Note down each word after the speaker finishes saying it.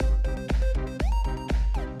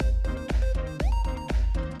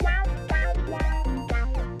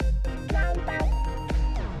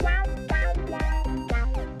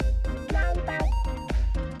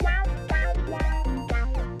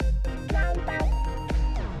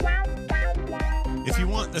if you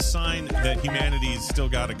want a sign that humanity's still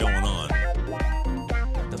got it going on.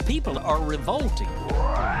 The people are revolting.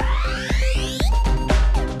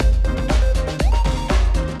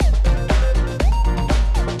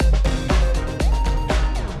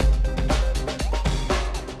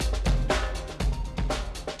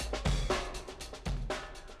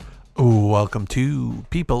 Welcome to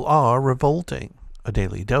People Are Revolting, a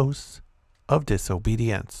daily dose of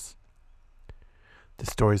disobedience. The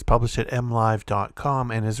story is published at mlive.com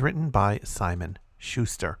and is written by Simon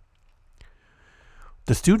Schuster.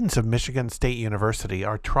 The students of Michigan State University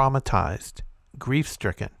are traumatized,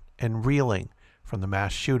 grief-stricken, and reeling from the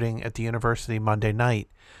mass shooting at the university Monday night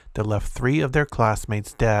that left 3 of their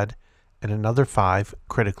classmates dead and another 5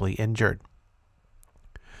 critically injured.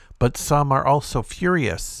 But some are also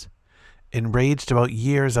furious, enraged about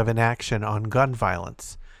years of inaction on gun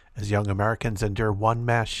violence as young Americans endure one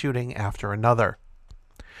mass shooting after another.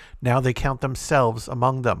 Now they count themselves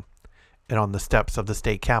among them, and on the steps of the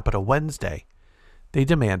state capitol Wednesday, they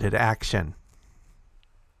demanded action.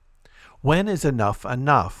 When is enough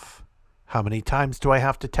enough? How many times do I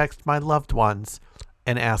have to text my loved ones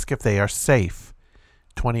and ask if they are safe?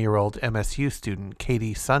 20-year-old MSU student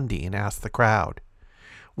Katie Sundin asked the crowd.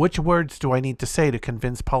 Which words do I need to say to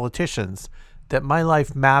convince politicians that my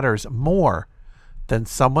life matters more than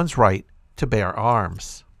someone's right to bear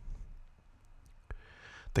arms?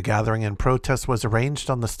 The gathering and protest was arranged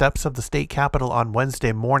on the steps of the state capitol on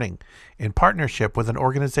Wednesday morning in partnership with an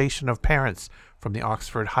organization of parents from the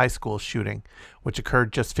Oxford High School shooting, which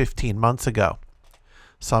occurred just 15 months ago.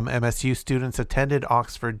 Some MSU students attended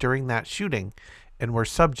Oxford during that shooting and were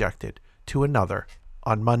subjected to another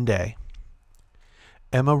on Monday.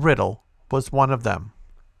 Emma Riddle was one of them.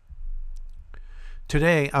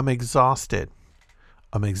 Today, I'm exhausted.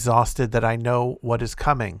 I'm exhausted that I know what is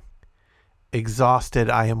coming. Exhausted,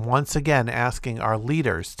 I am once again asking our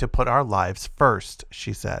leaders to put our lives first,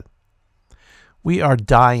 she said. We are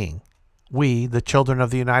dying. We, the children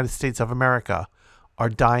of the United States of America, are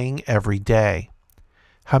dying every day.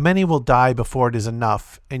 How many will die before it is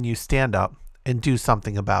enough and you stand up and do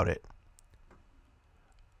something about it?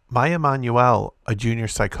 Maya Manuel, a junior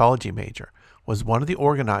psychology major, was one of the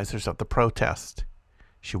organizers of the protest.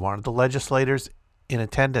 She wanted the legislators in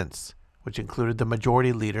attendance, which included the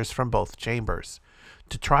majority leaders from both chambers,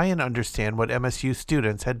 to try and understand what MSU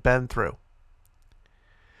students had been through.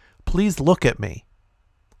 Please look at me.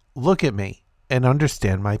 Look at me and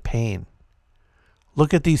understand my pain.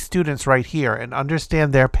 Look at these students right here and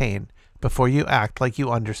understand their pain before you act like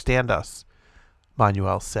you understand us,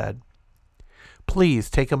 Manuel said. Please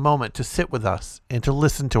take a moment to sit with us and to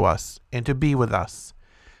listen to us and to be with us,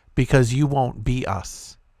 because you won't be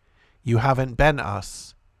us. You haven't been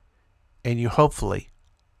us, and you hopefully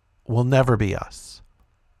will never be us.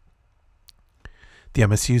 The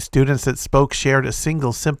MSU students that spoke shared a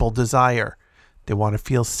single simple desire. They want to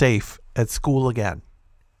feel safe at school again.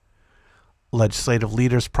 Legislative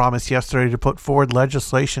leaders promised yesterday to put forward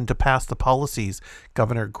legislation to pass the policies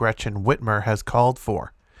Governor Gretchen Whitmer has called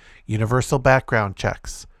for: universal background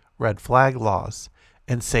checks, red flag laws,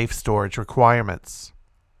 and safe storage requirements.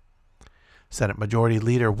 Senate Majority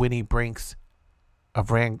Leader Winnie Brinks of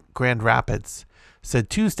Grand Rapids said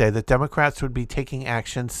Tuesday that Democrats would be taking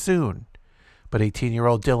action soon. But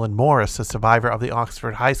 18-year-old Dylan Morris, a survivor of the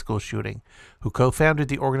Oxford High School shooting, who co-founded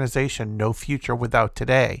the organization No Future Without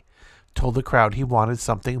Today, told the crowd he wanted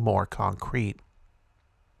something more concrete.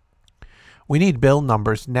 We need bill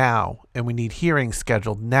numbers now, and we need hearings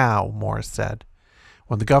scheduled now, Morris said.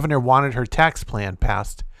 When the governor wanted her tax plan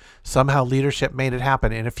passed, somehow leadership made it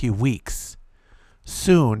happen in a few weeks.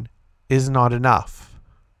 Soon is not enough.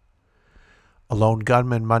 A lone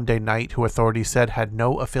gunman Monday night, who authorities said had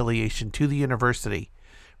no affiliation to the university,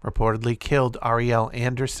 reportedly killed Ariel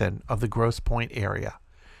Anderson of the Grosse Pointe area,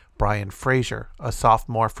 Brian Frazier, a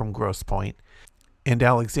sophomore from Grosse Pointe, and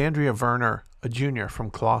Alexandria Verner, a junior from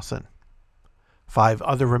Clawson. 5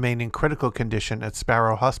 other remain in critical condition at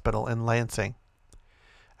Sparrow Hospital in Lansing.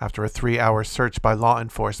 After a 3-hour search by law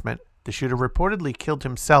enforcement, the shooter reportedly killed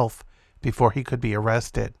himself before he could be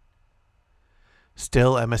arrested.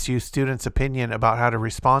 Still, MSU students' opinion about how to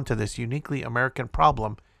respond to this uniquely American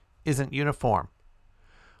problem isn't uniform.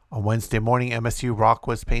 On Wednesday morning, MSU Rock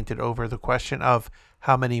was painted over the question of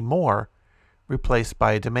how many more, replaced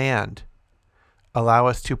by a demand: allow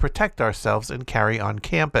us to protect ourselves and carry on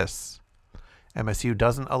campus. MSU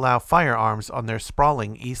doesn't allow firearms on their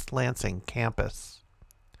sprawling East Lansing campus.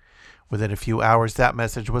 Within a few hours, that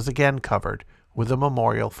message was again covered with a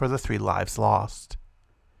memorial for the 3 lives lost.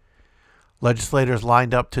 Legislators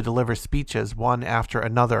lined up to deliver speeches one after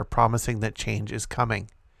another promising that change is coming.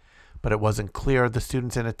 but it wasn't clear the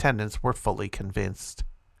students in attendance were fully convinced.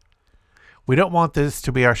 "We don't want this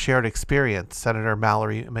to be our shared experience," Senator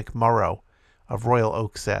Mallory McMorrow of Royal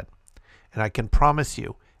Oak said. "And I can promise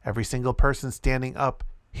you, every single person standing up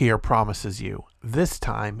here promises you, this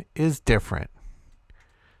time is different."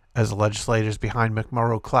 As the legislators behind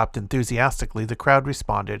McMorrow clapped enthusiastically, the crowd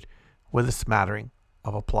responded with a smattering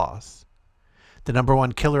of applause. "The number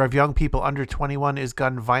one killer of young people under 21 is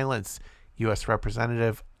gun violence," U.S.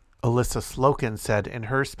 Representative Alyssa Slocum said in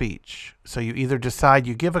her speech. "So you either decide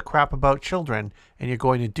you give a crap about children and you're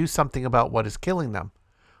going to do something about what is killing them,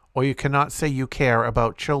 or you cannot say you care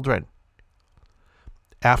about children."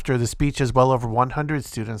 After the speeches, well over 100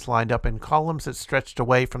 students lined up in columns that stretched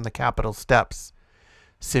away from the Capitol steps,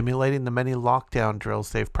 simulating the many lockdown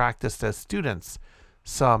drills they've practiced as students,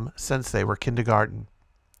 some since they were kindergarten.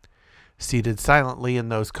 Seated silently in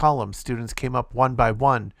those columns, students came up one by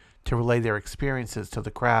one to relay their experiences to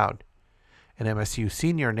the crowd. An MSU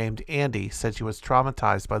senior named Andy said she was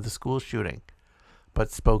traumatized by the school shooting,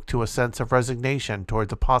 but spoke to a sense of resignation toward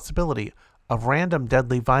the possibility of random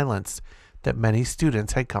deadly violence that many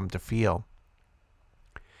students had come to feel.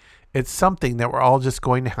 "It's something that we're all just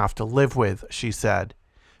going to have to live with," she said,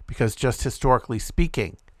 "because just historically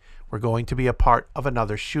speaking, we're going to be a part of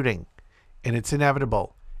another shooting, and it's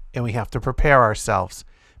inevitable, and we have to prepare ourselves,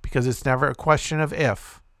 because it's never a question of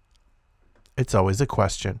if, it's always a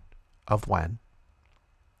question of when."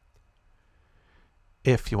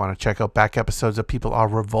 If you want to check out back episodes of People Are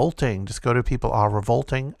Revolting, just go to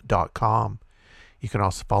peoplearerevolting.com. You can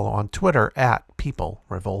also follow on Twitter at People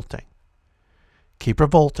Revolting. Keep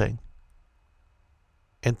revolting,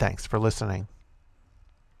 and thanks for listening.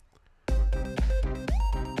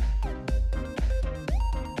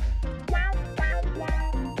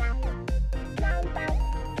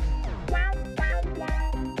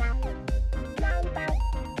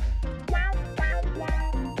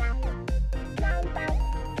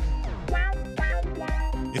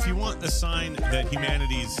 If you want a sign that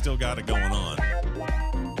humanity's still got it going on,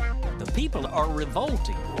 The people are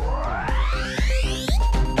revolting.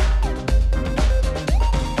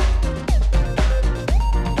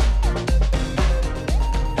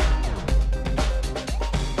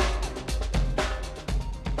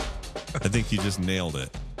 I think you just nailed it.